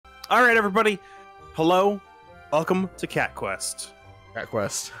All right, everybody. Hello. Welcome to Cat Quest. Cat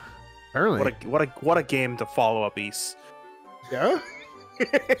Quest. Apparently. What a game to follow up, East. Yeah?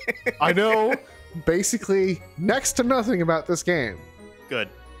 I know basically next to nothing about this game. Good.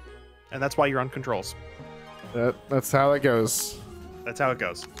 And that's why you're on controls. That's how it goes. That's how it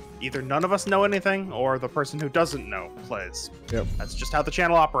goes. Either none of us know anything, or the person who doesn't know plays. Yep. That's just how the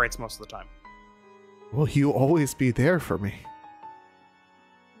channel operates most of the time. Will you always be there for me?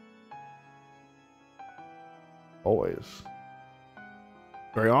 Always.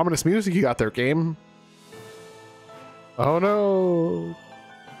 Very ominous music you got there, game. Oh no.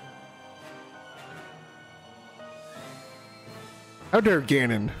 How dare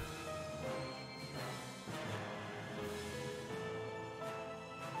Ganon?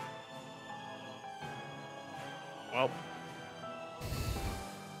 Well.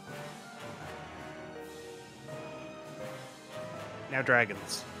 Now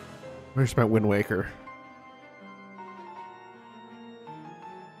dragons. Where's my Wind Waker?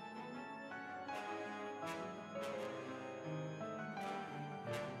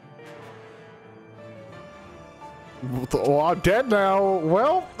 Oh, I'm dead now.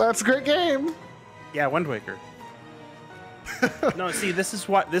 Well, that's a great game. Yeah, Wind Waker. No, see, this is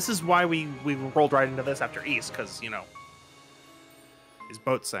why we rolled right into this after East, because, you know, his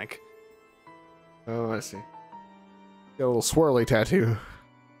boat sank. Oh, I see. Got a little swirly tattoo.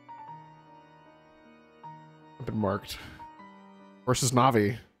 I've been marked. Versus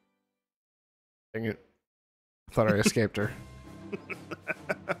Navi. Dang it. I thought I escaped her.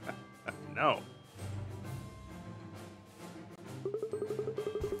 No.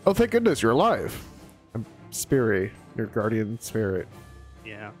 Oh, thank goodness, you're alive. I'm Spiri, your guardian spirit.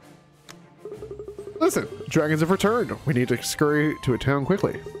 Yeah. Listen, dragons have returned. We need to scurry to a town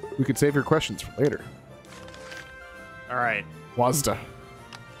quickly. We could save your questions for later. All right. Wazda.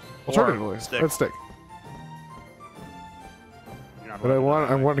 Alternatively, stick. let's stick. You're not But I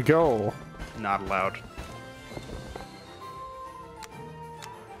allowed want to go. Not allowed.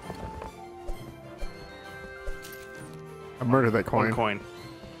 I murdered that coin. One coin.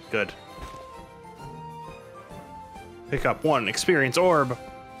 Good. Pick up one experience orb.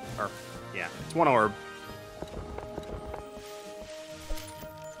 Or, yeah, it's one orb.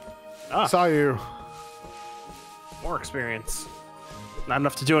 Ah, Saw you. more experience. Not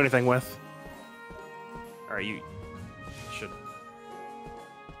enough to do anything with. Alright, you should.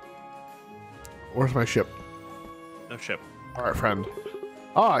 Where's my ship? No ship. All right, friend.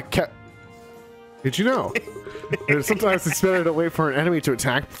 Ah, cat. Did you know? Sometimes it's better to wait for an enemy to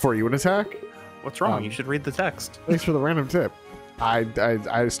attack before you would attack. What's wrong? You should read the text. Thanks for the random tip.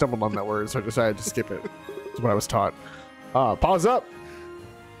 I stumbled on that word, so I decided to skip it. That's what I was taught. Pause up.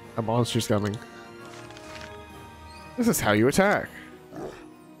 A monster's coming. This is how you attack.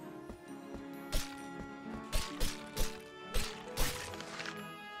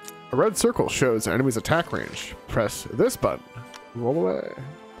 A red circle shows an enemy's attack range. Press this button. Roll away.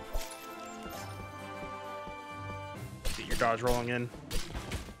 Get your dodge rolling in.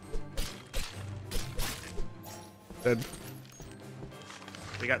 Dead.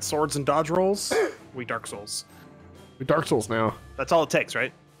 We got swords and dodge rolls. We Dark Souls. We Dark Souls now. That's all it takes,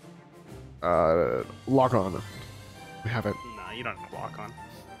 right? Lock on. We have it. Nah, you don't have to lock on.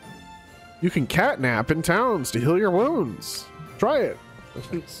 You can catnap in towns to heal your wounds. Try it.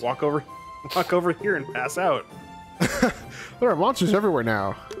 Walk over here and pass out. There are monsters everywhere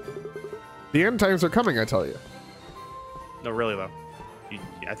now. The end times are coming, I tell you. No, really though.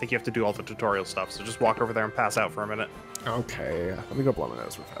 I think you have to do all the tutorial stuff, so just walk over there and pass out for a minute. Okay, let me go blow my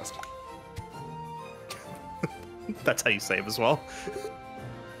nose real fast. That's how you save as well.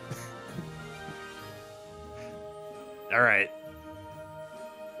 All right.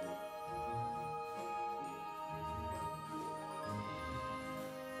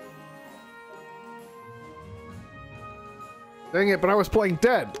 Dang it, but I was playing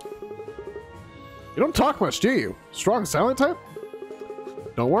dead. You don't talk much, do you? Strong silent type?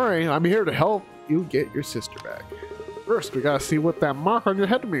 Don't worry, I'm here to help you get your sister back. First, we gotta see what that mark on your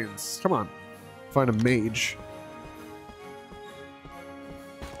head means. Come on, find a mage.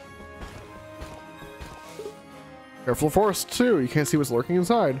 Careful forest too, you can't see what's lurking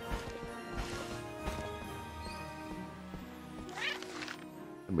inside.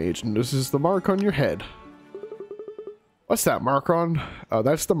 The mage notices the mark on your head. What's that mark on?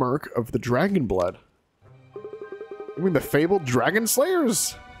 That's the mark of the dragon blood. You mean the fabled dragon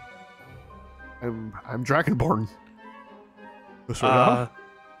slayers? I'm dragonborn.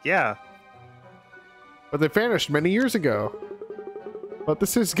 Yeah. But they vanished many years ago. But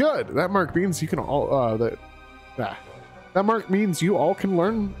this is good. That mark means you can all That mark means you all can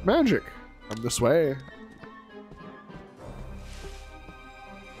learn magic. Come this way.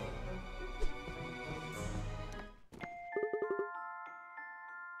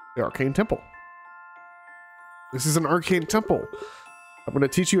 The Arcane Temple. This is an arcane temple. I'm going to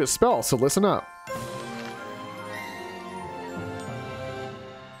teach you a spell, so listen up.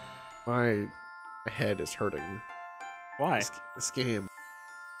 My head is hurting. Why? This game.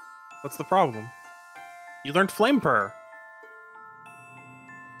 What's the problem? You learned Flame Purr.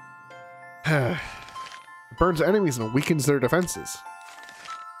 It burns enemies and weakens their defenses.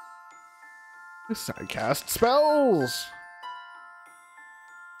 This I cast spells.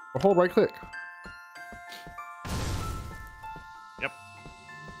 Or hold right click. Yep.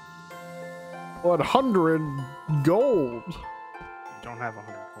 100 gold. You don't have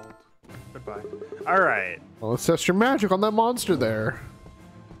 100 gold. Goodbye. All right. Well, let's test your magic on that monster there.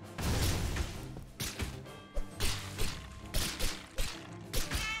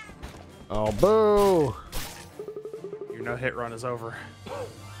 Oh, boo! Your no-hit run is over.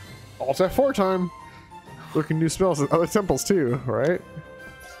 Alt F4 time. We can do spells at other temples too, right?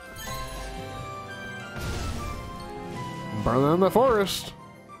 Burn them in the forest.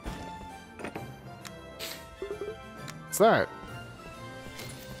 What's that?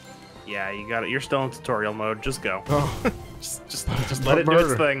 Yeah, you got it. You're still in tutorial mode. Just go. Oh, just let it do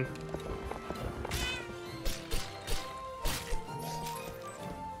its thing.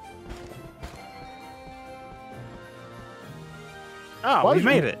 Oh, we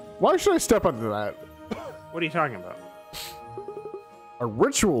made it. Why should I step under that? What are you talking about? A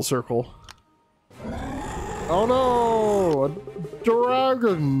ritual circle. Oh no! A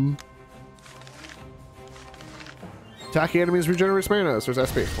dragon! Attacking enemies regenerates mana. So there's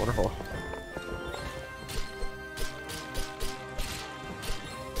SP. Wonderful.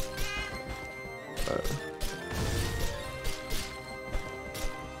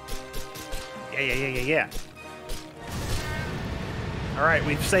 Yeah. All right,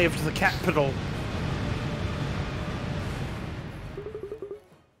 we've saved the capital.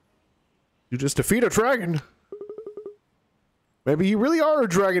 You just defeat a dragon. Maybe you really are a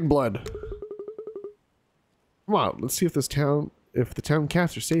dragon blood. Come on, let's see if the town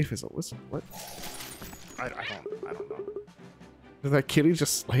cats are safe. Is it? Listen, what? I don't know. Did that kitty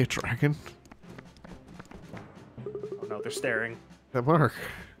just slay a dragon? Oh no, they're staring. That mark.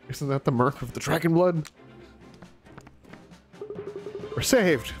 Isn't that the mark of the dragon blood? We're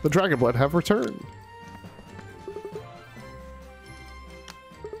saved. The dragon blood have returned.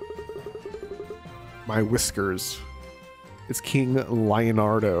 My whiskers. It's King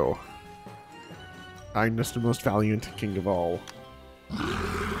Leonardo. Kindest and most valiant king of all.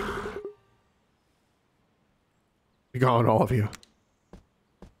 Be gone, all of you.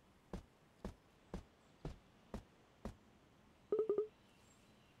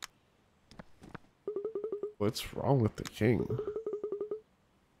 What's wrong with the king?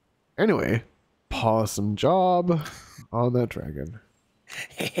 Anyway, awesome job on that dragon.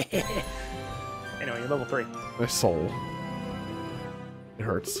 Anyway, you're level 3. My soul. It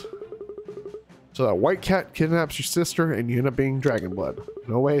hurts. So that white cat kidnaps your sister and you end up being dragon blood.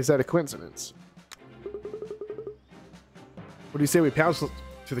 No way is that a coincidence. What do you say we pounce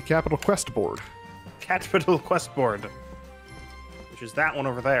to the capital quest board? Capital quest board. Which is that one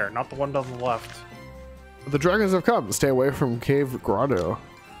over there, not the one on the left. The dragons have come. Stay away from Cave Grotto.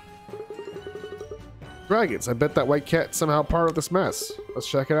 Dragons, I bet that white cat's somehow part of this mess. Let's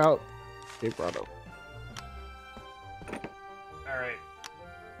check it out. Cave Grotto. Alright.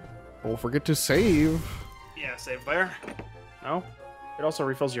 Don't forget to save. Yeah, save there. No? It also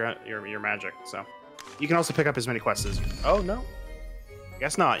refills your magic, so. You can also pick up as many quests as you... Oh, no.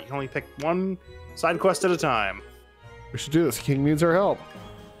 Guess not. You can only pick one side quest at a time. We should do this. King needs our help.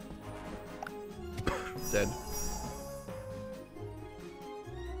 Dead.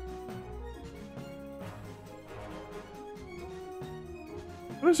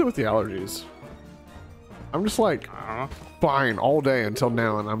 What is it with the allergies? I'm just like fine all day until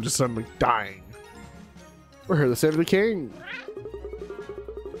now, and I'm just suddenly dying. We're here to save the king.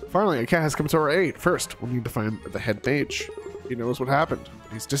 Finally, a cat has come to our aid. First, we'll need to find the head mage. He knows what happened.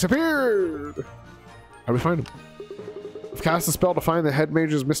 He's disappeared. How do we find him? I've cast a spell to find the head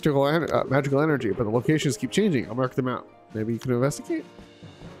mage's magical energy, but the locations keep changing. I'll mark them out. Maybe you can investigate?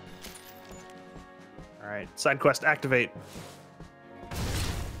 Alright, side quest activate.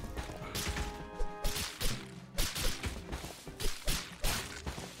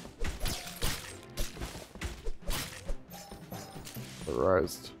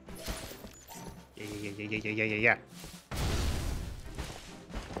 Arised. Yeah.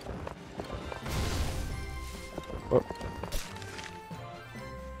 Oh.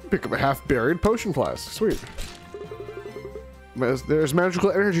 Pick up a half-buried potion flask. Sweet. There's magical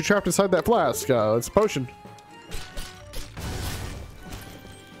energy trapped inside that flask. It's a potion.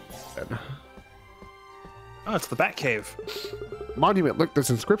 Oh, it's the Bat Cave. Monument. Look, there's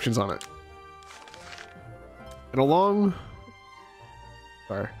inscriptions on it. In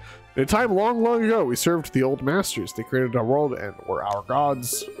a time long, long ago, we served the old masters. They created our world and were our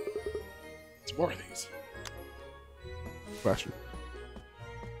gods. It's more of these. Question.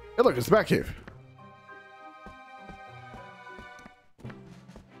 Hey, look, it's the Bat Cave.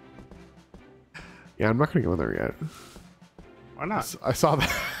 Yeah, I'm not gonna go in there yet. Why not? I saw that.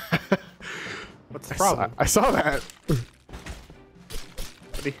 What's the problem? I saw that.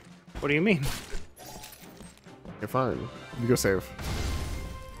 What do you mean? You're fine. You go save.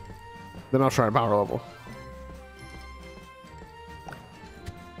 Then I'll try and power level.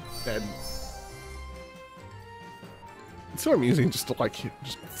 Dead. It's so amusing just to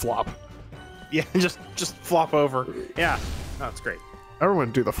just flop. Yeah, just flop over. Yeah. No, it's great.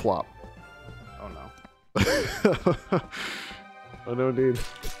 Everyone do the flop. Oh no. Oh no, dude.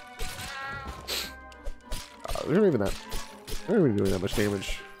 They're not even that. They're not even doing that much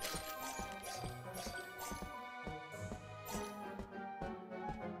damage.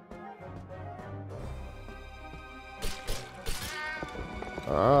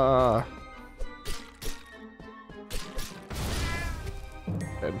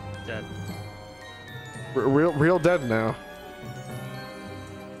 Dead. Dead. Real dead now.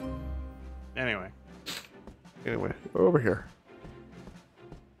 Anyway, over here.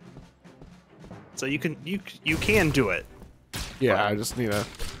 so you can do it. Yeah, But I just need to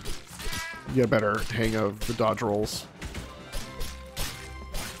get a better hang of the dodge rolls.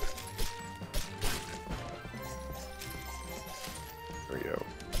 There we go.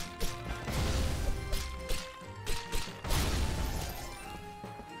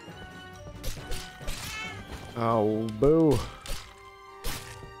 Oh, boo.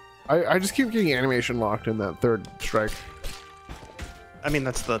 I just keep getting animation locked in that third strike. I mean,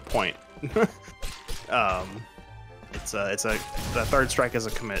 that's the point. The third strike is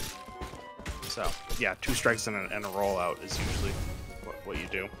a commit. So yeah, 2 strikes and a rollout is usually what you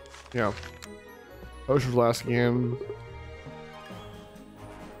do. Yeah. Potion flask again.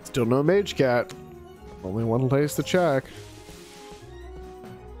 Still no mage cat. Only one place to check.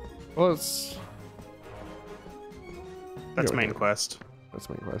 Well, it's... That's Yeah, main okay. quest. That's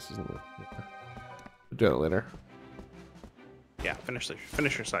main quest, isn't it? Yeah. We'll do it later. Yeah, finish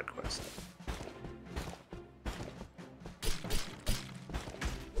your side quest.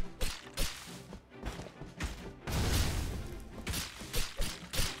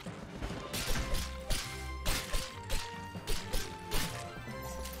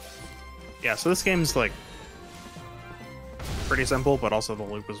 Yeah, so this game's like pretty simple, but also the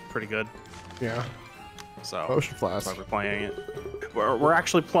loop was pretty good. Yeah. So Potion that's flask. why we're playing it. We're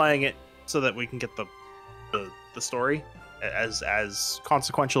actually playing it so that we can get the story as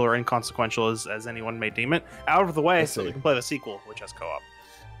consequential or inconsequential as anyone may deem it out of the way, so we can play the sequel, which has co-op.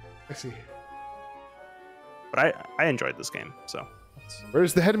 I see. But I enjoyed this game, so.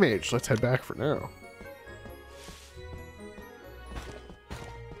 Where's the head mage? Let's head back for now.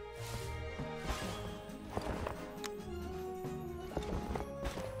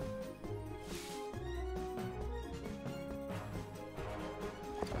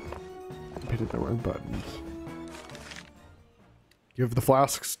 I hit the wrong buttons. Give the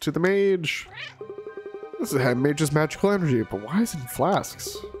flasks to the mage. This is head mage's magical energy, but why is it in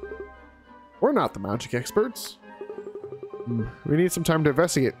flasks? We're not the magic experts. We need some time to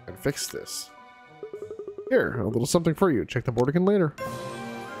investigate and fix this. Here, a little something for you. Check the board again later.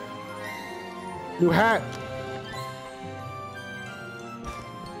 New hat!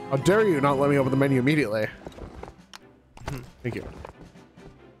 How dare you not let me open the menu immediately? Thank you.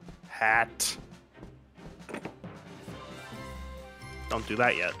 Hat. Don't do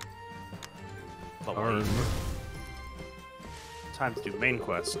that yet. Level 8. Time to do main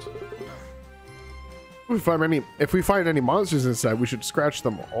quest. If we find any monsters inside, we should scratch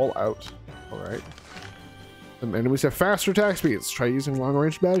them all out. All right. Some enemies have faster attack speeds. Try using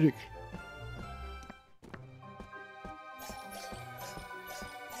long-range magic.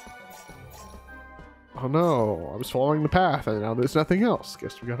 Oh no! I was following the path, and now there's nothing else.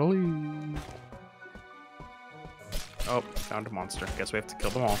 Guess we gotta leave. Oh, found a monster. Guess we have to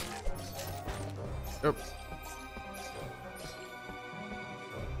kill them all. Yep.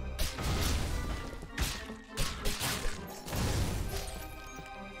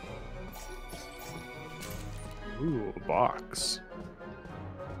 Ooh, a box.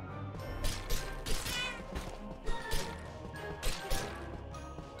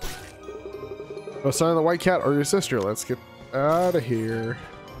 Oh, sign of the white cat or your sister. Let's get out of here.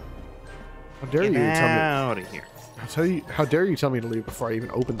 How dare you tell me? Out of here. I'll tell you. How dare you tell me to leave before I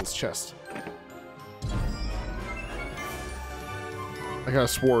even open this chest? I got a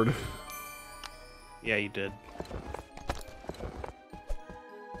sword. Yeah, you did.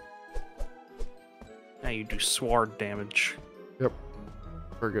 Now you do sword damage. Yep.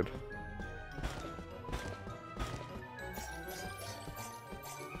 Very good.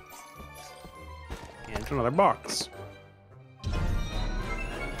 And another box.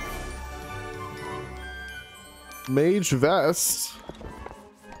 Mage vest.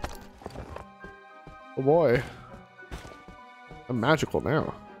 Oh boy. I'm magical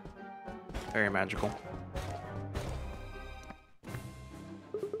now. Very magical.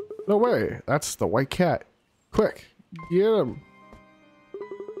 No way. That's the white cat. Quick, get him.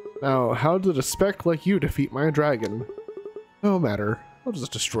 Now, how did a speck like you defeat my dragon? No matter. I'll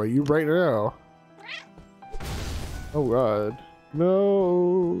just destroy you right now. Oh god.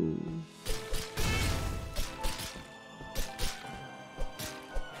 No.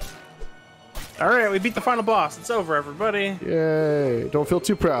 Alright, we beat the final boss. It's over, everybody. Yay. Don't feel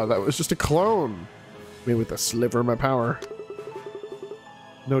too proud. That was just a clone. Made with a sliver of my power.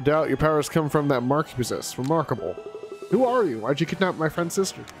 No doubt your powers come from that mark you possess. Remarkable. Who are you? Why'd you kidnap my friend's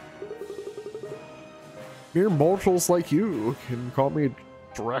sister? Mere mortals like you can call me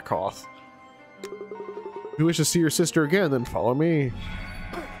Dracoth. If you wish to see your sister again, then follow me.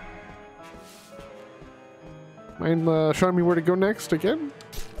 Mind showing me where to go next again?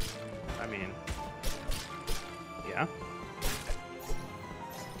 I mean, yeah.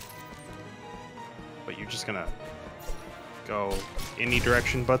 But you're just gonna go any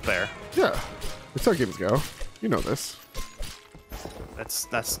direction but there. Yeah, that's how games go. You know this.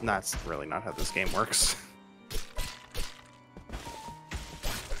 That's really not how this game works.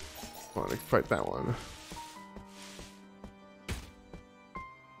 I want to fight that one.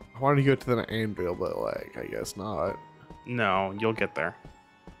 I wanted to go to the anvil, but like, I guess not. No, you'll get there.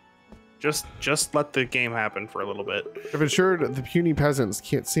 Just let the game happen for a little bit. I've ensured the puny peasants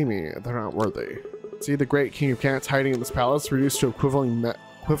can't see me. They're not worthy. See the great king of cats hiding in this palace, reduced to a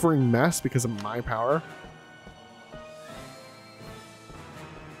quivering mess because of my power.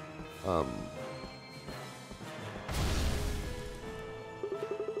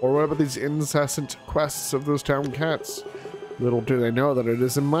 Or what about these incessant quests of those town cats? Little do they know that it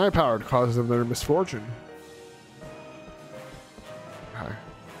is in my power to cause them their misfortune. Okay.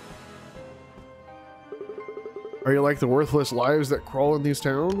 Are you like the worthless lives that crawl in these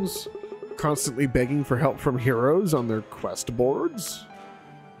towns? Constantly begging for help from heroes on their quest boards?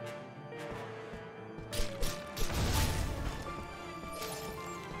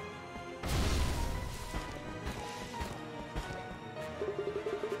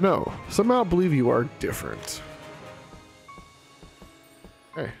 No, somehow I believe you are different.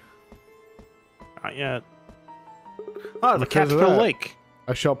 Hey. Not yet. Oh, the Catskill Lake.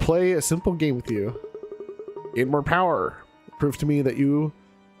 I shall play a simple game with you. Gain more power. Prove to me that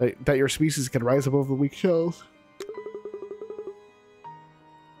that your species can rise above the weak shells.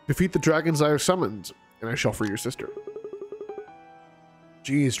 Defeat the dragons I have summoned, and I shall free your sister.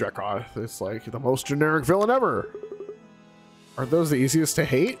 Jeez, Dracoth, it's like the most generic villain ever. Are those the easiest to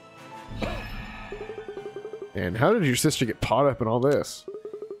hate? And how did your sister get caught up in all this?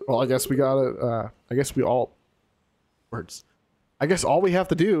 Well, I guess we gotta, I guess all we have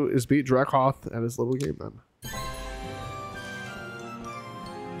to do is beat Dracoth at his little game then.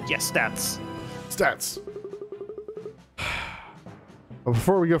 Yes, stats. Stats. But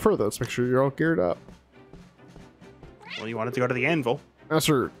before we go further, let's make sure you're all geared up. Well, you wanted to go to the anvil.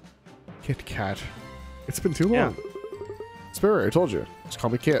 Master Kit Kat. It's been too long. Yeah. Sparrow, I told you. Just call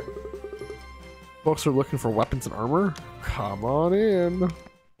me Kit. Folks are looking for weapons and armor? Come on in.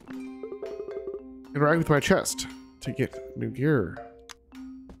 Interact with my chest to get new gear.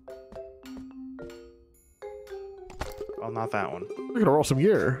 Well, not that one. We're gonna roll some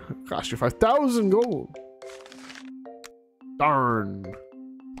gear. Cost you 5,000 gold. Darn.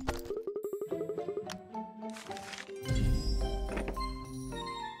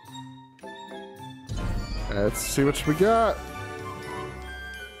 Let's see what we got.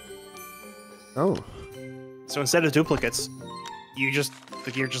 Oh. So instead of duplicates,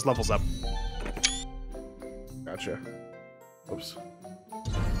 the gear just levels up. Gotcha. Oops.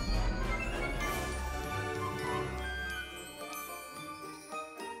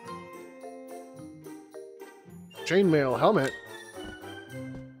 Chainmail helmet.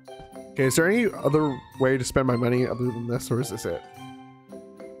 Okay, is there any other way to spend my money other than this, or is this it?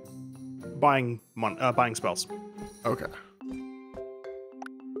 Buying spells. Okay.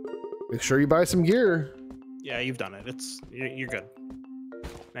 Make sure you buy some gear. Yeah, you've done it. You're good.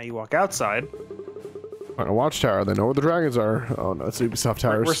 Now you walk outside. On a watchtower. They know where the dragons are. Oh no, it's Ubisoft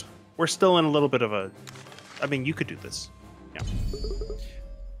Towers. We're still in a little bit of a. I mean, you could do this. Yeah.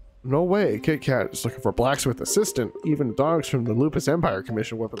 No way. Kit Kat is looking for a blacksmith assistant. Even dogs from the Lupus Empire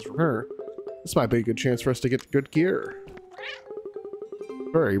commission weapons from her. This might be a good chance for us to get good gear.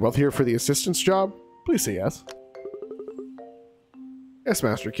 Are you both here for the assistant's job? Please say yes. Yes,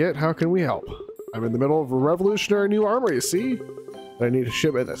 Master Kit. How can we help? I'm in the middle of a revolutionary new armor, you see? I need a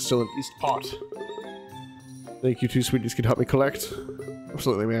shipment that's still in East Pot. Think you two sweeties can help me collect?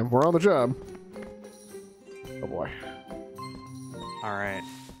 Absolutely, ma'am. We're on the job. Oh boy. All right.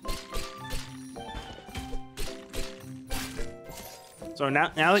 So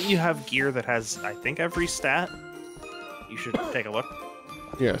now that you have gear that has, I think, every stat, you should take a look.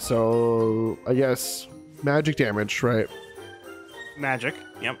 Yeah, so I guess magic damage, right? Magic,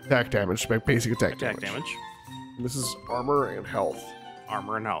 yep. Attack damage, basic attack damage. This is armor and health.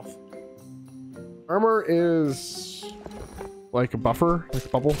 Armor and health. Armor is like a buffer, like a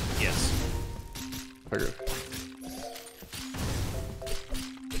bubble? Yes. Figured.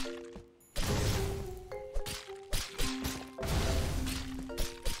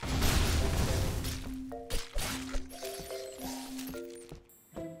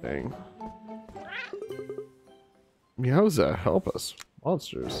 Dang. Meowza, help us.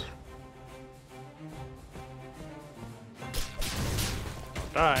 Monsters.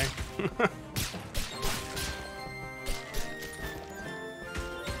 Die.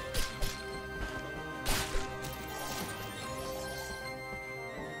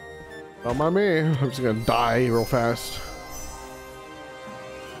 Don't mind me. I'm just gonna die real fast.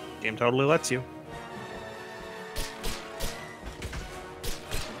 Game totally lets you.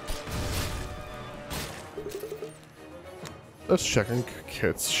 Let's check on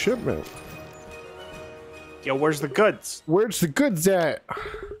Kit's shipment. Yo, where's the goods? Where's the goods at?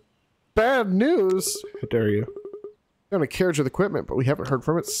 Bad news. How dare you? Got a carriage with equipment, but we haven't heard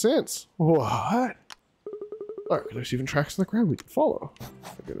from it since. What? Look, there's even tracks on the ground we can follow. My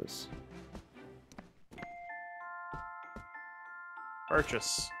goodness.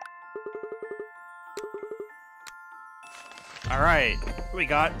 Purchase. All right, we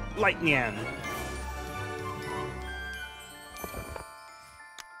got Lightning.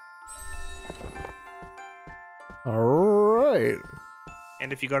 All right.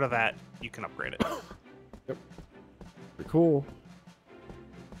 And if you go to that, you can upgrade it. Yep. Pretty cool.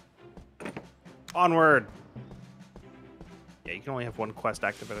 Onward. Yeah, you can only have one quest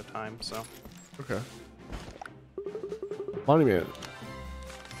active at a time, so. Okay. Monument.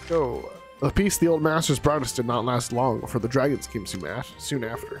 Go. The peace the old masters brought us did not last long, for the dragons came soon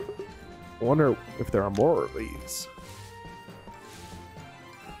after. I wonder if there are more of these.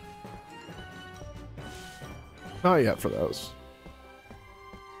 Not yet for those.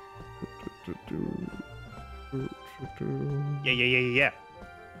 Yeah.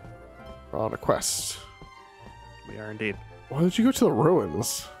 We're on a quest. We are indeed. Why did you go to the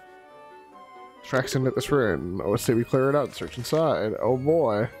ruins? Tracks into this ruin. I would say we clear it out and search inside. Oh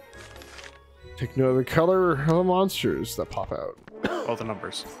boy. Take note of the color of the monsters that pop out. All the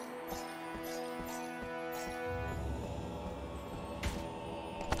numbers.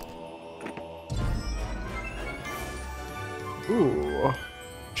 Ooh.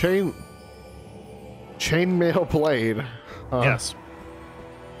 Chainmail blade. Yes.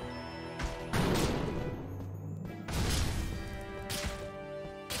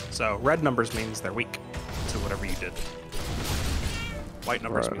 So red numbers means they're weak to whatever you did. White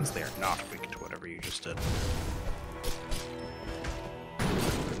numbers means they are not weak to whatever you just did.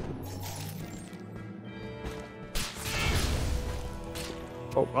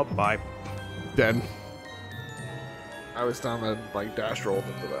 Oh, well, bye. Dead. I was down and like dash rolled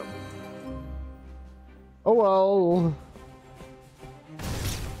into them. Oh well.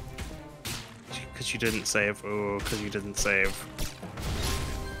 Because you didn't save. Oh, because you didn't save.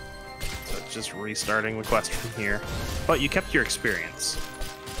 So it's just restarting the quest from here. But you kept your experience.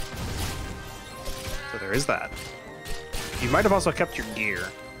 So there is that. You might have also kept your gear.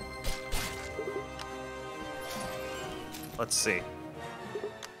 Let's see.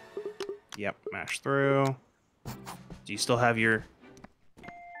 Yep, mash through. Do you still have your...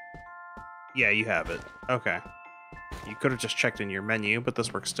 Yeah, you have it. Okay. You could have just checked in your menu, but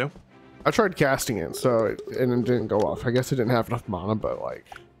this works too. I tried casting it, so it didn't go off. I guess it didn't have enough mana, but like,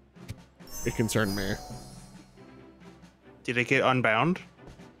 it concerned me. Did it get unbound?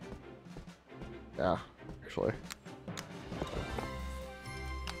 Yeah, actually.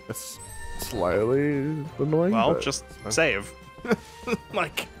 It's slightly annoying. Well, but just save.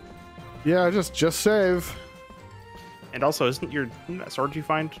 Like... Yeah, just save. And also, isn't that sword you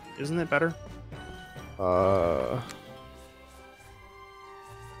find, isn't it better? 2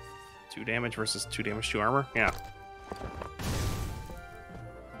 damage versus 2 damage to armor? Yeah.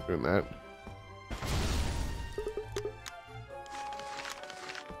 Doing that.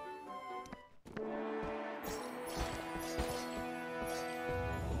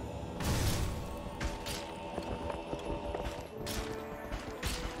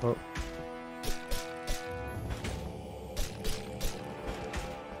 Oh.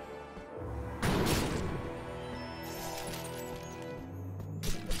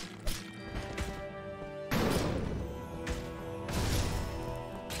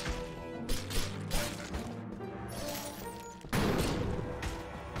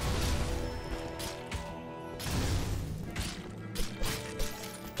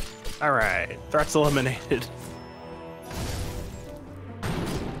 All right, threats eliminated.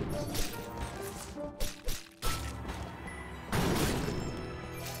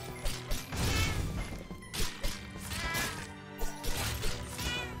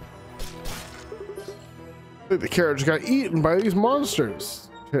 The carriage got eaten by these monsters.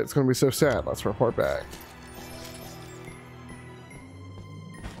 It's gonna be so sad. Let's report back.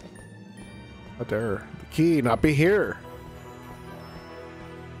 How dare the key not be here?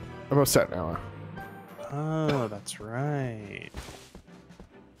 I'm upset now. Oh, that's right.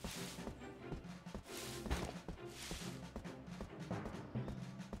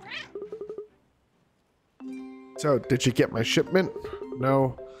 So, did you get my shipment?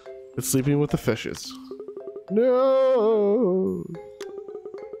 No. It's sleeping with the fishes. No.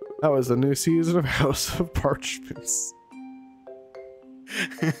 That was a new season of House of Parchments.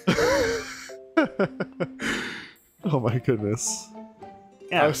 Oh my goodness.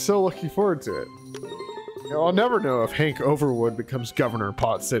 Yeah. I was so looking forward to it. You know, I'll never know if Hank Overwood becomes governor of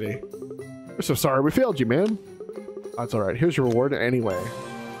Pot City. We're so sorry we failed you, man. That's alright. Here's your reward anyway.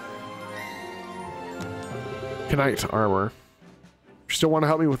 Knight armor. If you still want to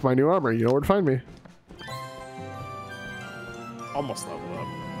help me with my new armor, you know where to find me. Almost leveled up.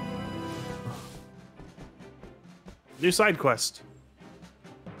 New side quest.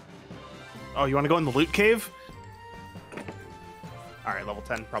 Oh, you want to go in the loot cave? Alright, level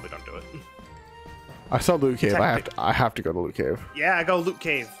 10. Probably don't do it. I saw loot cave. I have to go to loot cave. Yeah, go loot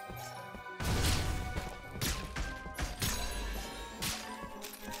cave.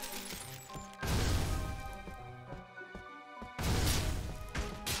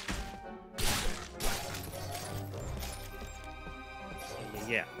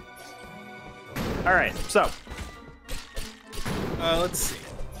 Yeah. All right, so let's see.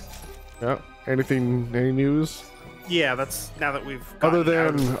 Yeah. Any news? Yeah, that's now that we've other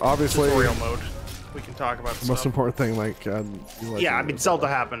than obviously tutorial mode, we can talk about the most important thing. Like, yeah, I mean, Zelda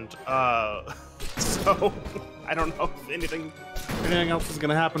happened. So I don't know if anything else is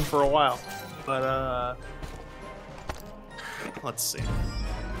gonna happen for a while, but let's see.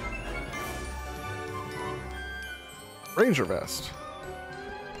 Ranger vest.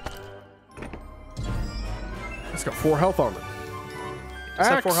 It's got 4 health on it. It's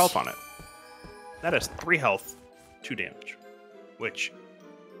got 4 health on it. That is 3 health, 2 damage, which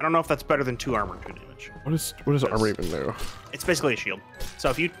I don't know if that's better than 2 armor, 2 damage. What does armor even do? It's basically a shield. So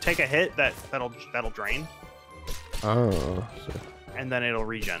if you take a hit, that'll drain. Oh. So. And then it'll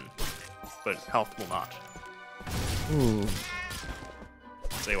regen, but health will not. Hmm.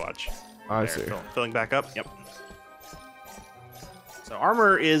 Say watch. I see. Filling back up. Yep. So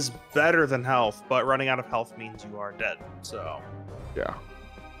armor is better than health, but running out of health means you are dead. So. Yeah.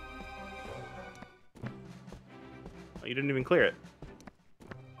 Well, you didn't even clear it.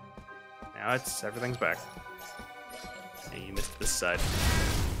 Now everything's back. And you missed this side.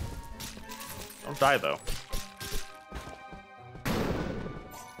 Don't die though.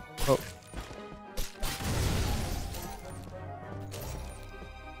 Oh.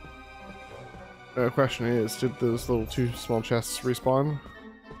 The question is, did those little 2 small chests respawn?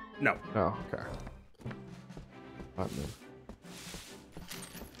 No. No. Okay. Not me.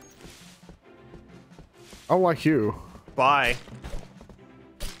 Unlike you. Bye.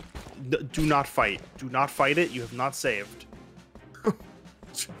 Do not fight. Do not fight it. You have not saved.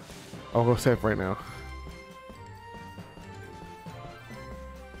 I'll go save right now.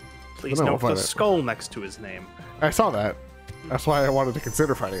 Please note the skull next to his name. I saw that. That's why I wanted to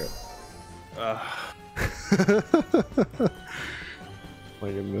consider fighting it. My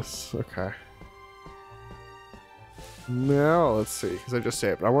goodness. Okay. Now let's see, because I just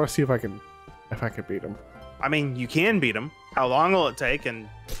saved. I want to see if I can beat him. I mean, you can beat him. How long will it take? And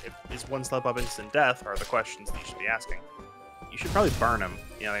if is one slip up instant death are the questions that you should be asking. You should probably burn him.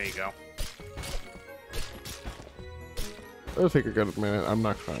 Yeah, there you go. it'll take a good minute. I'm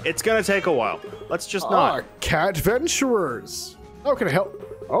not gonna. It's gonna take a while. Let's just not. Cat venturers. How can I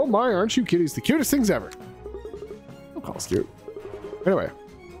help? Oh my, aren't you kitties the cutest things ever? Don't call us cute. Anyway,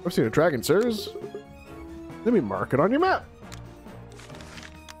 I've seen a dragon, sirs. Let me mark it on your map.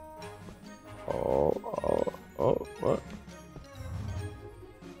 What?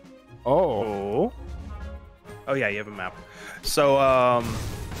 Oh yeah, you have a map. So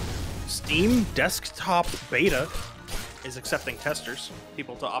Steam desktop beta is accepting testers,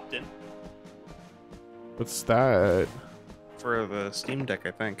 people to opt in. What's that? For the Steam Deck,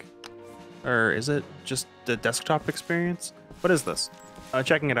 I think. Or is it just the desktop experience? What is this?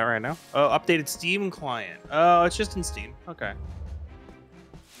 Checking it out right now. Oh, updated Steam client. Oh, it's just in Steam. Okay.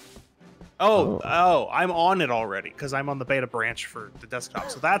 Oh, I'm on it already because I'm on the beta branch for the desktop.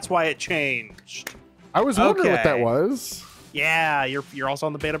 So that's why it changed. I was wondering what that was. Yeah, you're also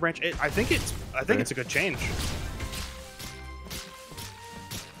on the beta branch. I think it's a good change.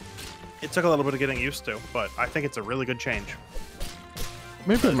 It took a little bit of getting used to, but I think it's a really good change.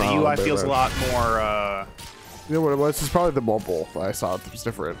 Maybe the UI feels a lot more. You know what it was? It's probably the mobile that I saw. It was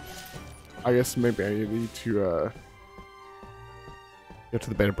different. I guess maybe I need to get to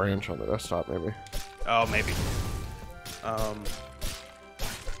the beta branch on the desktop, maybe. Oh, maybe.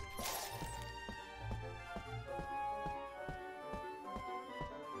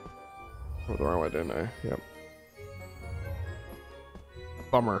 Went the wrong way, didn't I? Yep.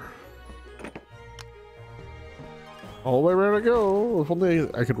 Bummer. All the way ready to go. If only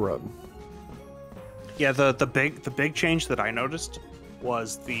I could run. Yeah, the big change that I noticed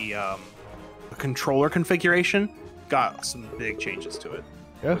was the controller configuration got some big changes to it.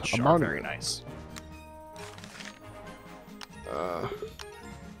 Yeah, which are very nice.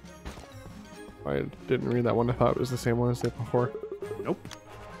 I didn't read that one. I thought it was the same one as the day before. Nope.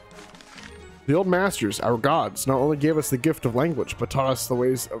 The old masters, our gods, not only gave us the gift of language, but taught us the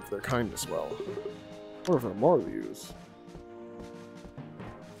ways of their kind as well. Or for more views.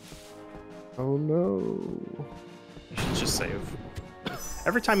 Oh no. You should just save.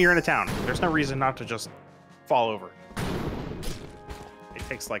 Every time you're in a town, there's no reason not to just fall over. It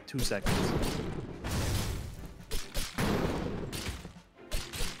takes like 2 seconds.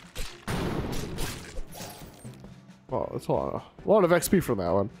 Well, that's a lot of XP from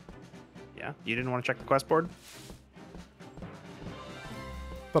that one. Yeah, you didn't want to check the quest board?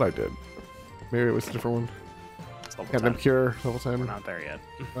 Thought I did. Maybe it was a different one. It's level Catnip 10. Cure, level 10. We're not there yet.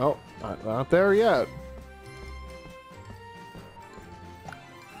 Oh, not there yet.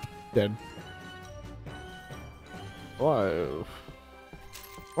 Dead. Alive. I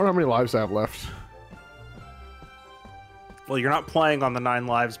wonder how many lives I have left. Well, you're not playing on the 9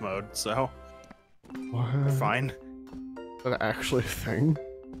 lives mode, so What? you're fine. Is that actually a thing?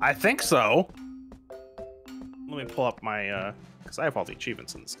 I think so. Let me pull up my, because I have all the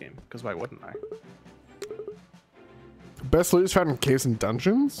achievements in this game, because why wouldn't I? Best loot is found in caves and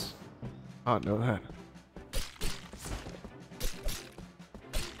dungeons? Oh, know that.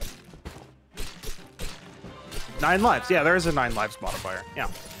 Nine lives. Yeah, there is a 9 lives modifier. Yeah.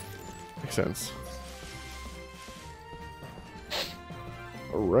 Makes sense.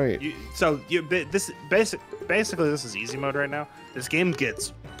 All right. Basically this is easy mode right now. This game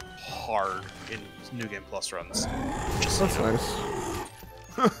gets hard in New Game Plus runs. That's nice.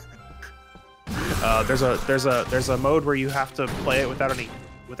 There's a mode where you have to play it without any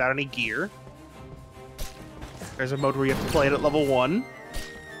gear. There's a mode where you have to play it at level 1.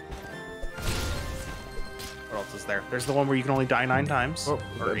 What else is there? There's the one where you can only die 9 times. Oh,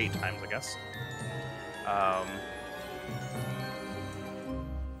 or 8 times, I guess.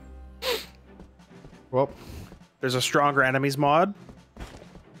 Well, there's a stronger enemies mod.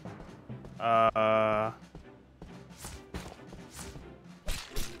 I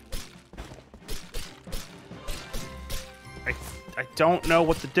don't know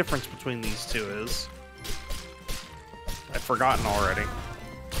what the difference between these two is. I've forgotten already.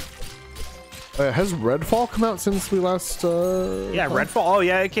 Has Redfall come out since we last? Yeah, Redfall. Oh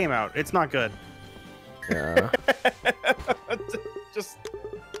yeah, it came out. It's not good. Yeah. Just.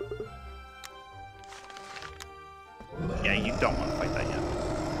 Yeah, you don't want to fight that yet.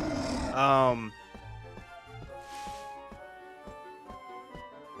 Are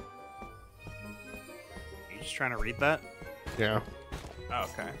you just trying to read that? Yeah. Oh,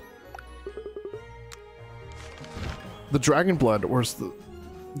 okay. The Dragon Blood was the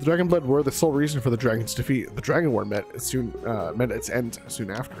Dragon Blood were the sole reason for the dragon's defeat. The Dragon War met its end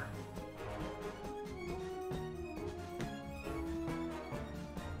soon after.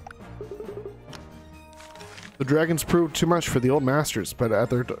 The dragons proved too much for the old masters, but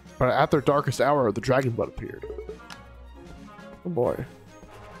at their darkest hour, the Dragon Blood appeared. Oh boy.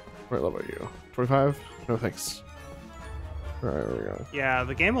 What level are you? 25? No thanks. Alright, there we go. Yeah,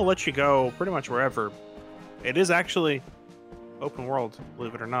 the game will let you go pretty much wherever. It is actually open world,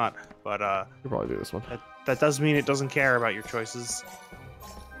 believe it or not. But You'll probably do this one. that does mean it doesn't care about your choices.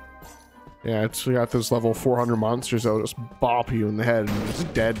 Yeah, it's we got those level 400 monsters that'll just bop you in the head and you're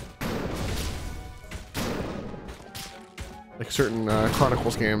just dead. Like certain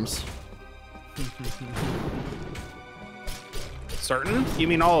Chronicles games. Certain? You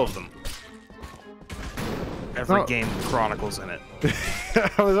mean all of them? Every No. game with Chronicles in it.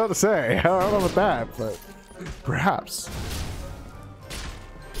 I was about to say, I don't know about that, but perhaps.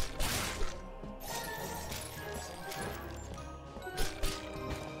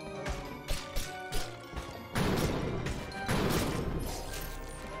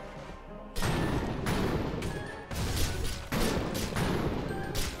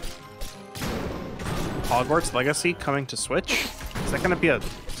 Hogwarts Legacy coming to Switch? Is that gonna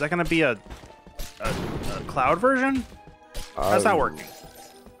be a cloud version? How's that working?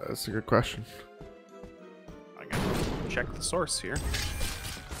 That's a good question. I gotta check the source here.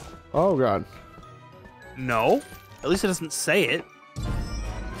 Oh god. No, at least it doesn't say it.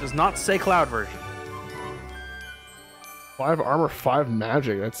 It does not say cloud version. 5 armor, 5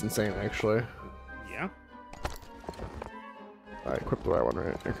 magic. That's insane, actually. Yeah. I equipped the right one,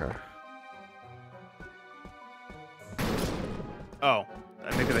 right? Okay. Oh,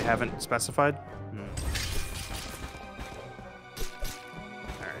 maybe they haven't specified. All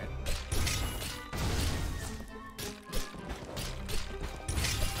right.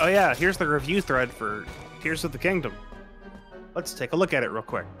 Oh yeah, here's the review thread for Tears of the Kingdom. Let's take a look at it real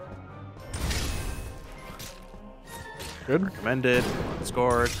quick. Good. Recommended,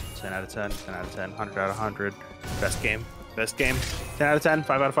 scored, 10 out of 10, 10 out of 10, 100 out of 100. Best game, 10 out of 10,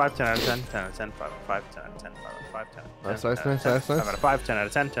 5 out of 5, 10 out of 10, 10 out of 10, 5 out of 5, 10 out of 10, 5 out of 5, 10 out of 10. Nice. 5 out of 5, 10 out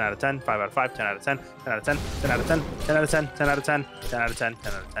of 10, 10 out of 10, 5 out of 5, 10 out of 10, 10 out of 10, 10 out of 10, 10 out of 10, 10 out of 10, 10 out of 10,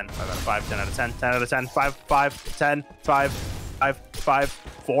 10 out of 10, 5 out of 5, 10 out of 10, 10 out of 10, 5, 5, 10, 5, 5, 5,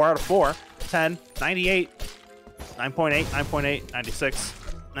 4 out of 4, 10, 98, 9.8, 9.8, 96,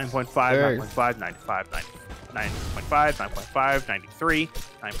 9.5, 9.5, 95, 9.5, 9.5, 93,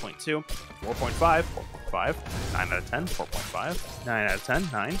 9.2, 4.5, 4.5, 9 out of 10, 4.5, 9 out of 10,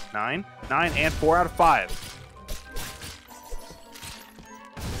 9, 9, 9, and 4 out of 5.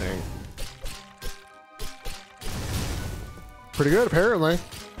 Dang. Pretty good, apparently.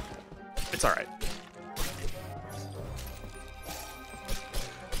 It's all right.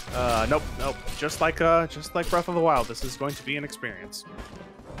 Nope. Just like Breath of the Wild, this is going to be an experience.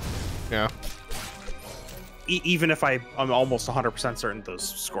 Yeah. Even if I'm almost 100% certain those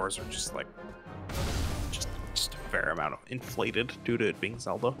scores are just like just a fair amount of inflated due to it being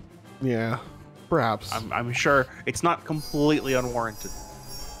Zelda. Yeah. Perhaps. I'm sure it's not completely unwarranted.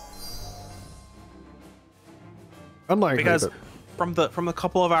 Unlikely, Because but from the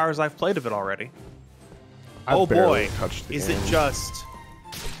couple of hours I've played of it already, I've oh barely boy, touched the is game. it just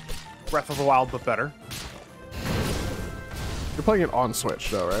Breath of the Wild but better? You're playing it on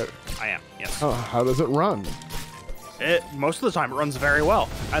Switch, though, right? I am, yes. Oh, how does it run? Most of the time it runs very well,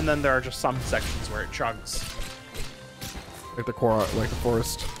 and then there are just some sections where it chugs. Like the Korok, like the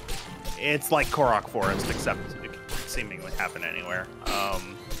forest. It's like Korok Forest, except it can seemingly happen anywhere.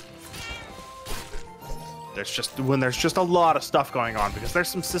 There's just a lot of stuff going on because there's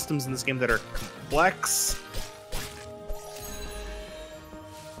some systems in this game that are complex.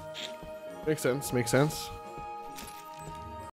 Makes sense.